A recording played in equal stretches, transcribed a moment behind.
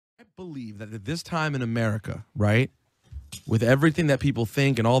I believe that at this time in America, right, with everything that people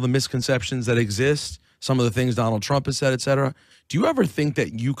think and all the misconceptions that exist, some of the things Donald Trump has said, et cetera, do you ever think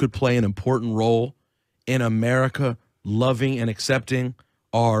that you could play an important role in America loving and accepting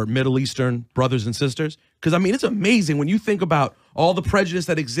our Middle Eastern brothers and sisters? Because, I mean, it's amazing when you think about all the prejudice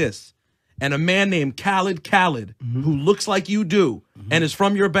that exists and a man named Khaled, who looks like you do and is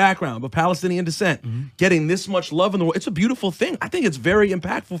from your background, but Palestinian descent, getting this much love in the world. It's a beautiful thing. I think it's very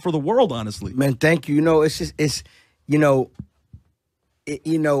impactful for the world, honestly. Man, thank you. You know, it's just, it's, it's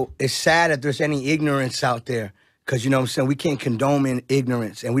sad that there's any ignorance out there. Because, you know what I'm saying, we can't condone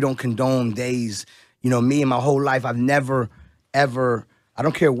ignorance, and we don't condone days. You know, me and my whole life, I've never, ever, I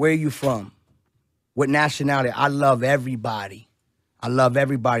don't care where you from, what nationality, I love everybody. I love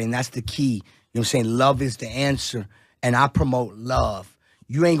everybody, and that's the key. You know what I'm saying? Love is the answer, and I promote love.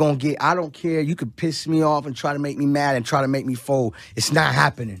 You ain't gonna get, I don't care. You could piss me off and try to make me mad and try to make me fold. It's not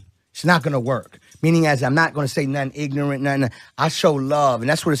happening. It's not gonna work. Meaning as I'm not gonna say nothing ignorant, nothing. I show love, and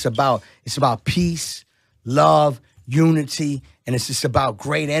that's what it's about. It's about peace, love, unity, and it's just about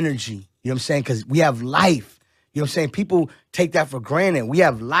great energy. You know what I'm saying? Because we have life. You know what I'm saying? People take that for granted. We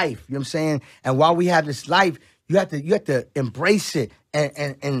have life. You know what I'm saying? And while we have this life, you have to embrace it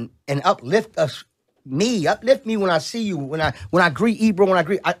and uplift us. Uplift me when I see you. When I greet Ebro,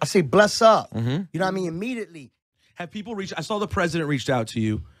 I say bless up. You know what I mean? Immediately. Have people reached? I saw the president reached out to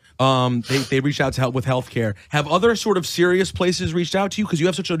you. They reached out to help with healthcare. Have other sort of serious places reached out to you? Because you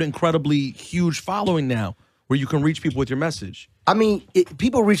have such an incredibly huge following now, where you can reach people with your message. I mean,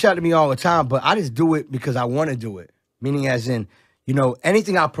 people reach out to me all the time, but I just do it because I want to do it. Meaning as in, you know,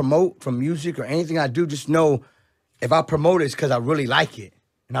 anything I promote from music or anything I do, just know if I promote it, it's because I really like it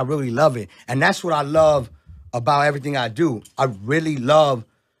and I really love it. And that's what I love about everything I do. I really love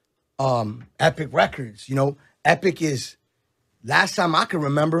Epic Records. You know, Epic is, last time I can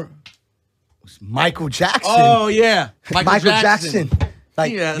remember, was Michael Jackson. Oh, yeah. Michael Jackson.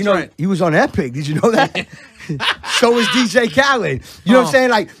 Like, yeah, you know, right. He was on Epic. Did you know that? So is DJ Khaled. You know what I'm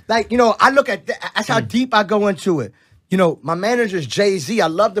saying? Like, you know, I look at that. That's how deep I go into it. You know, my manager's Jay-Z. I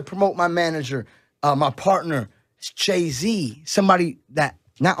love to promote my manager, my partner. It's Jay-Z. Somebody that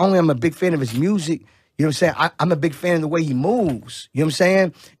not only I'm a big fan of his music, you know what I'm saying? I'm a big fan of the way he moves. You know what I'm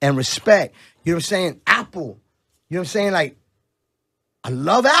saying? And respect. You know what I'm saying? Apple. You know what I'm saying? Like, I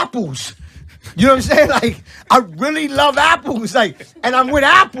love apples. You know what I'm saying? Like, I really love apples. Like, and I'm with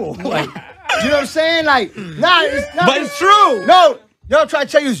Apple. Like, you know what I'm saying? Like, But it's true. No, I'm trying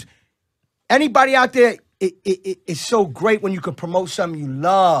to tell you is, anybody out there, it's so great when you can promote something you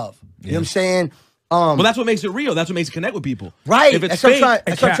love. You know what I'm saying? Well, that's what makes it real. That's what makes it connect with people. Right. If it's that's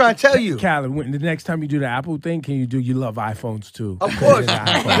what I'm trying to tell you. Khaled, the next time you do the Apple thing, can you do you love iPhones too? Of course. No,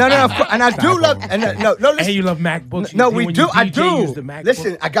 of course. And I do love, and no, listen. And you love MacBooks. No, when we do. I do. use the MacBook.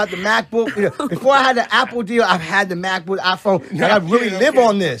 Listen, I got the MacBook. You know, before I had the Apple deal, I've had the MacBook, iPhone. And I really live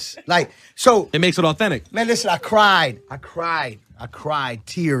on this. Like, so. It makes it authentic. Man, listen, I cried.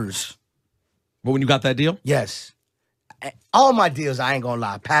 Tears. But when you got that deal? Yes. All my deals, I ain't gonna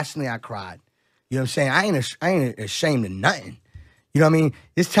lie. Passionately, I cried. You know what I'm saying? I ain't ashamed of nothing. You know what I mean?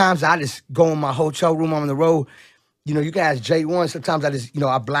 There's times I just go in my hotel room, I'm on the road. You know, you can ask J1, sometimes I just, you know,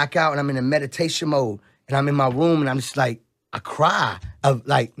 I black out and I'm in a meditation mode. And I'm in my room and I'm just like, I cry. Of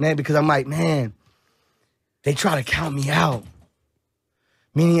like, man, because I'm like, man, they try to count me out.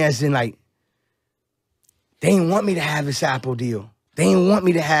 Meaning as in like, they didn't want me to have this Apple deal. They didn't want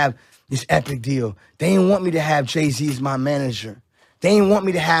me to have this Epic deal. They didn't want me to have Jay-Z as my manager. They didn't want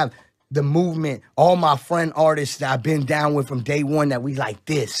me to have the movement, all my friend artists that I've been down with from day one that we like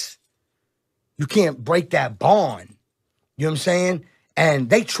this. You can't break that bond. You know what I'm saying? And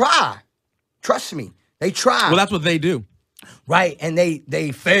they try. Trust me. They try. Well, that's what they do. Right. And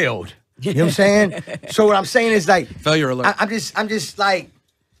they failed. You know what I'm saying? So what I'm saying is like Failure alert. I'm just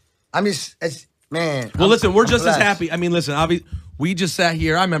man. Well, listen, we're just blessed. as happy. I mean, listen, obviously, we just sat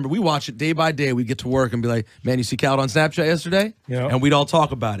here. I remember we watch it day by day. We'd get to work and be like, man, you see Khaled on Snapchat yesterday? Yeah. And we'd all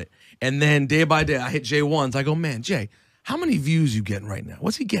talk about it. And then day by day, I hit J1's. I go, man, Jay, how many views you getting right now?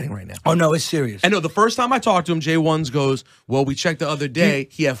 What's he getting right now? Oh, no, it's serious. I know the first time I talked to him, J1's goes, well, we checked the other day.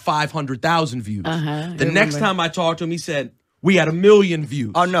 He had 500,000 views. The next time I talked to him, he said, we had 1 million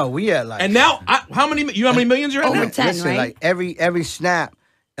views. Oh, no, we had like... And now, how many millions you're at now? Over 10, Listen, right? like every snap,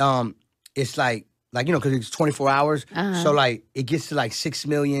 it's like you know, because it's 24 hours. So like it gets to like 6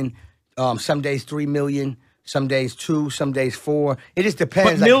 million. Some days 3 million. Some days 2. Some days 4. It just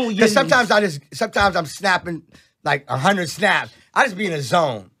depends. But millions. Because sometimes I'm snapping like 100 snaps. I just be in a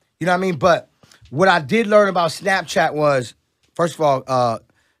zone. You know what I mean? But what I did learn about Snapchat was, first of all,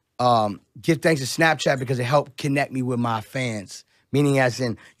 give thanks to Snapchat because it helped connect me with my fans. Meaning as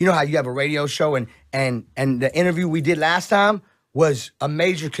in, you know how you have a radio show and the interview we did last time was a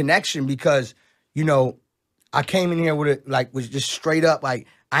major connection because, you know, I came in here with it, like, was just straight up, like,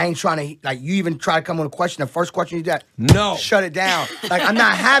 I ain't trying to, like, you even try to come on a question, the first question you did, no, shut it down. Like, I'm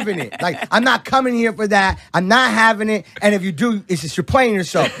not having it. Like, I'm not coming here for that. I'm not having it. And if you do, it's just you're playing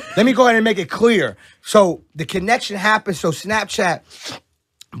yourself. Let me go ahead and make it clear. So the connection happened. So Snapchat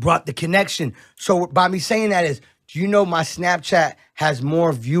brought the connection. So by me saying that is, do you know my Snapchat has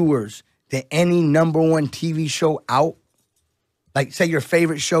more viewers than any #1 TV show out? Like, say your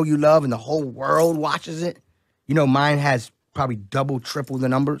favorite show you love and the whole world watches it. You know, mine has probably double, triple the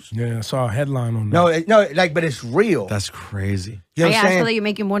numbers. Yeah, I saw a headline on that. No, like, but it's real. That's crazy. You know what I'm I saying? feel like you're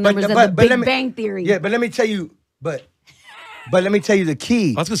making more numbers than the Big Bang Theory. Yeah, but let me tell you, but let me tell you the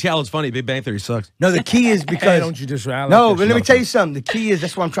key. That's because Khaled's funny. Big Bang Theory sucks. No, the key is because Hey, don't you just rally? no, but let me tell you something. The key is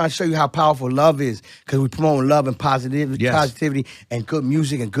that's why I'm trying to show you how powerful love is because we promote love and positivity and good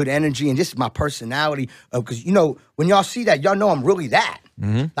music and good energy and just my personality. Because you know when y'all see that, y'all know I'm really that.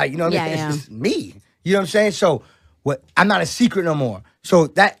 Like you know what I mean? Yeah. It's just me. You know what I'm saying? So I'm not a secret no more. So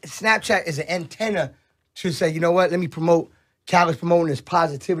that Snapchat is an antenna to say, you know what? Let me promote. Khaled's promoting this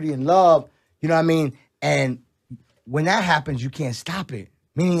positivity and love. You know what I mean? And when that happens, you can't stop it.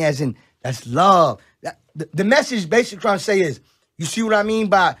 Meaning as in, that's love. The message basically trying to say is, you see what I mean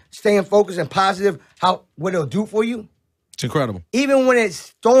by staying focused and positive, what it'll do for you? It's incredible. Even when it's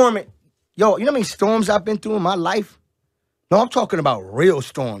storming. Yo, you know how many storms I've been through in my life? No, I'm talking about real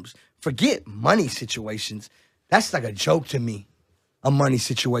storms. Forget money situations. That's like a joke to me, a money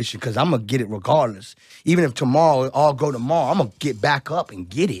situation, because I'm going to get it regardless. Even if tomorrow, all go tomorrow, I'm going to get back up and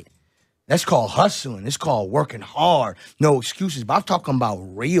get it. That's called hustling. It's called working hard. No excuses. But I'm talking about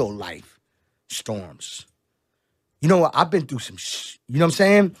real life storms. You know what? I've been through some you know what I'm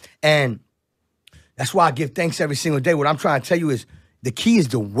saying? And that's why I give thanks every single day. What I'm trying to tell you is the key is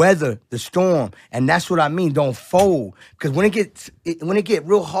to weather the storm. And that's what I mean. Don't fold. Because when it get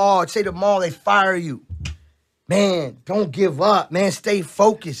real hard, say tomorrow they fire you. Man, don't give up. Man, stay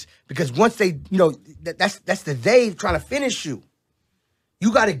focused. Because once they, you know, that's the day trying to finish you.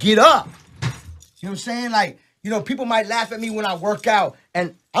 You got to get up. You know what I'm saying? Like, you know, people might laugh at me when I work out.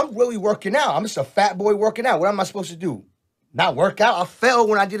 And I'm really working out. I'm just a fat boy working out. What am I supposed to do? Not work out? I fell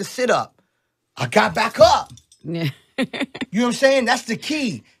when I did a sit-up. I got back up. Yeah. You know what I'm saying? That's the key.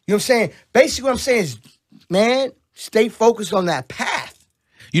 You know what I'm saying? Basically what I'm saying is, man, stay focused on that path.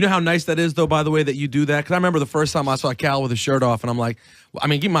 You know how nice that is, though, by the way, that you do that? Because I remember the first time I saw Khaled with his shirt off, and I'm like, I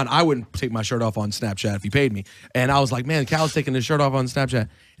mean, keep in mind, I wouldn't take my shirt off on Snapchat if he paid me. And I was like, man, Khaled's taking his shirt off on Snapchat.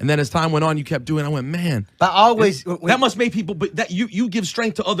 And then as time went on, you kept doing it. I went, man. But always... that must make people... But that you give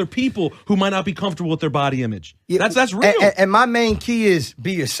strength to other people who might not be comfortable with their body image. Yeah, that's real. And my main key is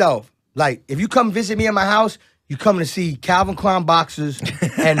be yourself. Like, if you come visit me at my house, you come to see Calvin Klein boxers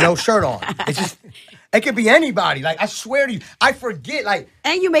and no shirt on. It's just... It could be anybody. Like, I swear to you, I forget. Like,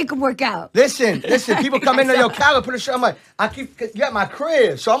 and you make them work out. Listen. People come in there, yo, Khaled, put a shirt. I'm like, you at my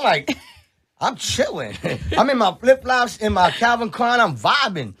crib. So I'm like, I'm chilling. I'm in my flip-flops, in my Calvin Klein. I'm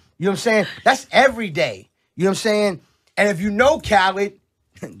vibing. You know what I'm saying? That's every day. You know what I'm saying? And if you know Khaled,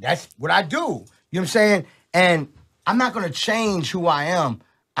 that's what I do. You know what I'm saying? And I'm not going to change who I am.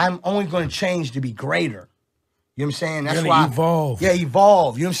 I'm only going to change to be greater. You know what I'm saying? That's why. Evolve. Yeah,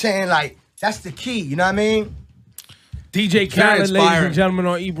 evolve. You know what I'm saying? Like, that's the key, you know what I mean? DJ Khaled, ladies and gentlemen,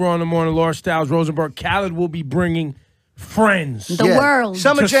 on Ebro in the Morning, Laura Styles, Rosenberg. Khaled will be bringing friends. The world.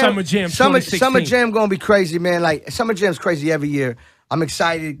 Summer Jam 2016. Summer Jam gonna be crazy, man. Like, Summer Jam's crazy every year. I'm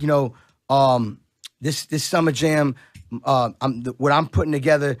excited, you know, this Summer Jam, what I'm putting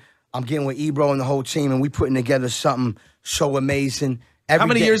together, I'm getting with Ebro and the whole team, and we putting together something so amazing. How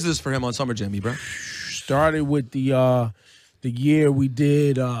many years is this for him on Summer Jam, Ebro? Started with the year we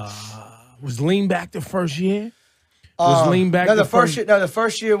did... Was Lean Back the first year? Was Lean Back the first year? No, the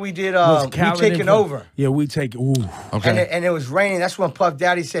first year we did. We Taking Over. Yeah, We Take. Ooh. Okay. And it was raining. That's when Puff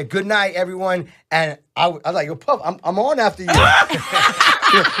Daddy said, "Good night, everyone." And I was like, "Yo, Puff, I'm on after you."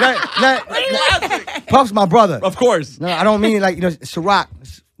 Puff's my brother. Of course. No, I don't mean it like, you know, it's a rock.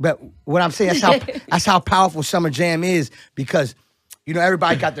 But what I'm saying, that's how powerful Summer Jam is, because, you know,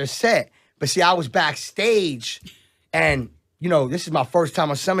 everybody got their set. But see, I was backstage, and you know, this is my first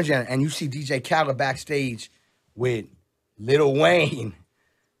time on Summer Jam, and you see DJ Khaled backstage with Lil Wayne,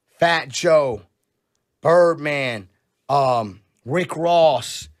 Fat Joe, Birdman, Rick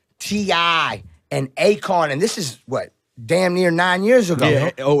Ross, T.I., and Akon, and this is what, damn near 9 years ago. Yeah,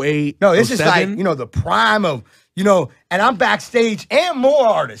 08, No, this is 07. like, you know, the prime of, you know, and I'm backstage and more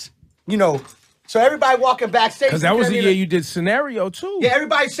artists, you know. So everybody walking backstage. Because that was the year you did Scenario, too. Yeah,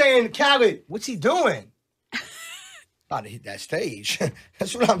 everybody saying, Khaled, what's he doing? about to hit that stage.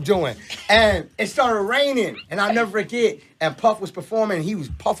 That's what I'm doing. And it started raining, and I'll never forget. And Puff was performing,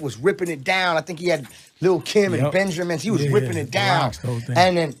 and Puff was ripping it down. I think he had Lil Kim and Benjamins. He was ripping it down.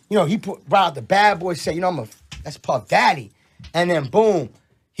 And then, he brought out the bad boy, said, that's Puff Daddy. And then boom,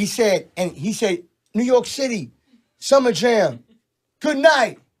 he said, New York City, Summer Jam, good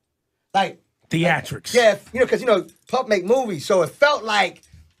night. Like theatrics. Yeah, because Puff make movies, so it felt like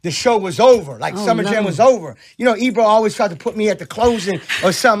the show was over, like Summer Jam was over. Ebro always tried to put me at the closing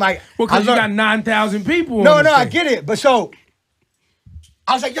or something like. Well, because you got 9,000 people. No, I get it, but so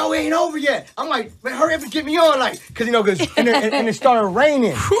I was like, "Yo, it ain't over yet." I'm like, "Man, hurry up and get me on," like, because and it started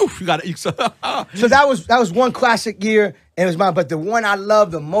raining. Whew, you got it. So that was one classic year, and it was mine. But the one I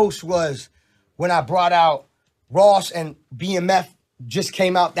loved the most was when I brought out Ross and BMF just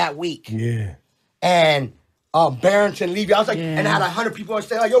came out that week. Yeah, and. Barrington Levy. I was like, and I had 100 people on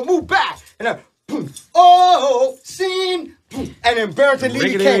stage, like, yo, move back. And then, boom, oh, scene, boom. And then Barrington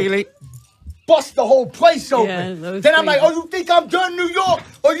Levy came, bust the whole place open. Then I'm like, oh, you think I'm done, New York?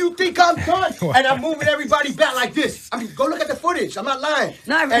 Or you think I'm done? And I'm moving everybody back like this. I mean, go look at the footage. I'm not lying.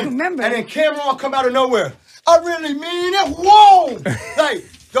 No, I remember. And then Cameron come out of nowhere. I really mean it. Whoa! Like,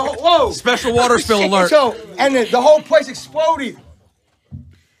 whoa. Special water spill alert. So, and then the whole place exploded.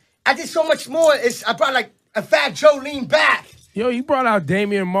 I did so much more. I brought like, a Fat Joe leaned back. Yo, you brought out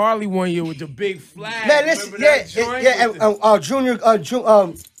Damian Marley one year with the big flag. Man, listen, Junior,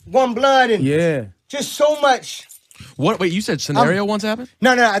 One Blood, and just so much. What? Wait, you said Scenario once happened?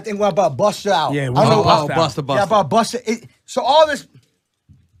 No, I think what about Buster out? Yeah, Buster. Yeah, about Buster. So all this,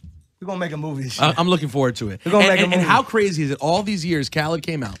 we're gonna make a movie this year. I'm looking forward to it. We're gonna make a movie. And how crazy is it? All these years, Khaled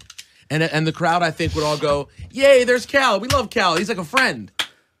came out, and the crowd, I think, would all go, "Yay, there's Khaled. We love Khaled. He's like a friend."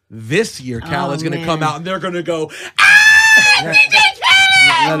 This year, Khaled's going to come out and they're going to go,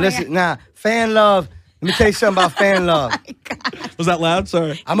 Now, listen, fan love. Let me tell you something about fan love. Was that loud?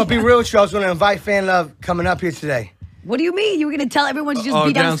 Sorry. I'm going to be real with you. I was going to invite fan love coming up here today. What do you mean? You were going to tell everyone to just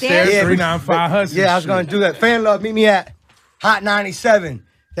be downstairs? Yeah, 395 Hudson. Yeah, I was going to do that. Fan love, meet me at Hot 97.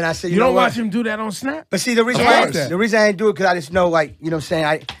 Then I said, you don't watch him do that on Snap? But see, the reason I didn't do it because I just know, like, you know what I'm saying?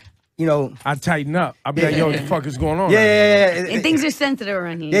 I tighten up. I'll be like, yo, what the fuck is going on? Yeah. And things are sensitive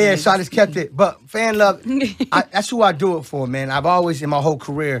around here. Yeah, so I just kept it. But fan love, that's who I do it for, man. I've always, in my whole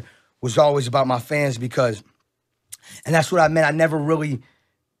career, was always about my fans because, and that's what I meant. I never really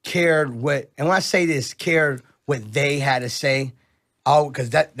cared and when I say this, cared what they had to say, because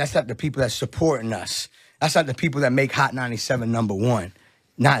that's not the people that's supporting us. That's not the people that make Hot 97 #1.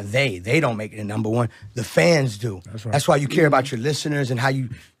 Not they. They don't make it #1. The fans do. That's right. That's why you care about your listeners and how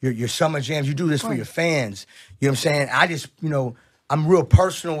your summer jams. You do this for your fans. You know what I'm saying? I just, I'm real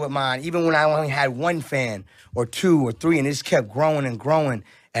personal with mine. Even when I only had one fan or two or three, and it just kept growing and growing.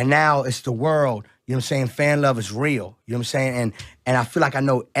 And now it's the world. You know what I'm saying? Fan love is real. You know what I'm saying? And I feel like I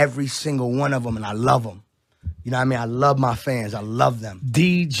know every single one of them, and I love them. You know what I mean? I love my fans. I love them.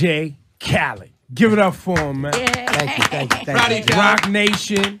 DJ Khaled. Give it up for him, man. Yeah. Thank you. Rock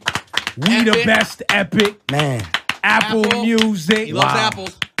Nation. We the best epic. Man. Apple Music. He loves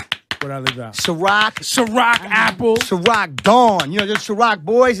apples. What I leave out? Ciroc Apple. Ciroc Dawn. There's Ciroc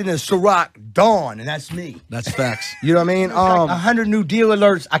Boys and there's Ciroc Dawn, and that's me. That's facts. You know what I mean? 100 new deal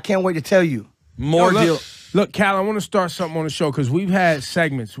alerts. I can't wait to tell you. More deal. Look, Cal, I want to start something on the show because we've had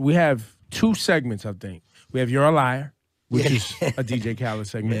segments. We have 2 segments, I think. We have You're a Liar, which is a DJ Khaled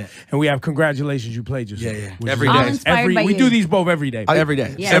segment. And we have Congratulations, You Played Yourself. Yeah. Every day. We do these both every day. Every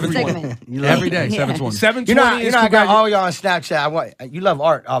day. Yeah, 720. Every day. 720. 720 I got all y'all on Snapchat. You love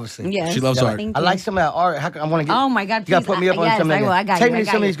art, obviously. Yes. She loves art. I like some of that art. I want to get. Oh my God! You got to put me up on yes, some of that. I got Take you. me to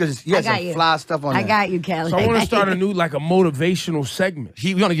some of these because you have some fly stuff on there. I got you, Khaled. So I want to start a new, like a motivational segment.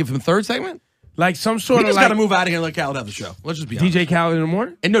 We want to give him a third segment? Like some sort We of just like... got to move out of here and let Khaled have the show. Let's just be honest. DJ Khaled in the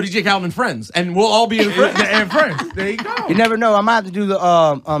morning? And no, DJ Khaled and friends. And we'll all be in friends. And friends. There you go. You never know. I might have to do the,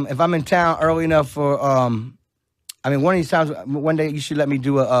 if I'm in town early enough for, one of these times, one day you should let me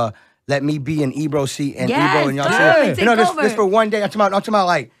do let me be in Ebro seat and Ebro and y'all see. This for one day. I'm talking about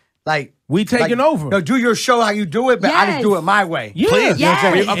like we taking over. No, do your show how you do it, but I just do it my way. Yeah. Please. You know what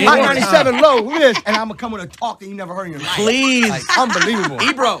I'm saying? Hot 97 low, look at this. And I'm going to come with a talk that you never heard in your life. Please. Like, unbelievable.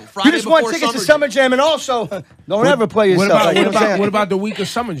 Ebro, Friday You just want tickets to Summer Jam, and also, don't ever play yourself. What about the week of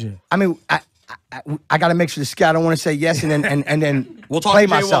Summer Jam? I mean, I got to make sure the schedule. I don't want to say yes and then we'll talk play to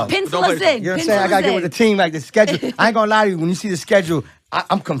myself. Pencil us in. You know what I'm saying? I got to get with the team, like the schedule. I ain't going to lie to you. When you see the schedule,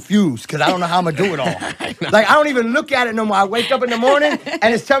 I'm confused because I don't know how I'm going to do it all. Like, I don't even look at it no more. I wake up in the morning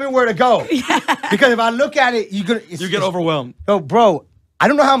and it's telling me where to go. Because if I look at it, you get overwhelmed. No, bro, I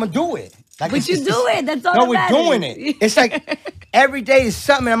don't know how I'm going to do it. Like, but you do it. That's all No, that we're doing it. It's like every day is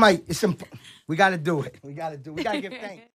something. I'm like, We got to do it. We got to give thanks.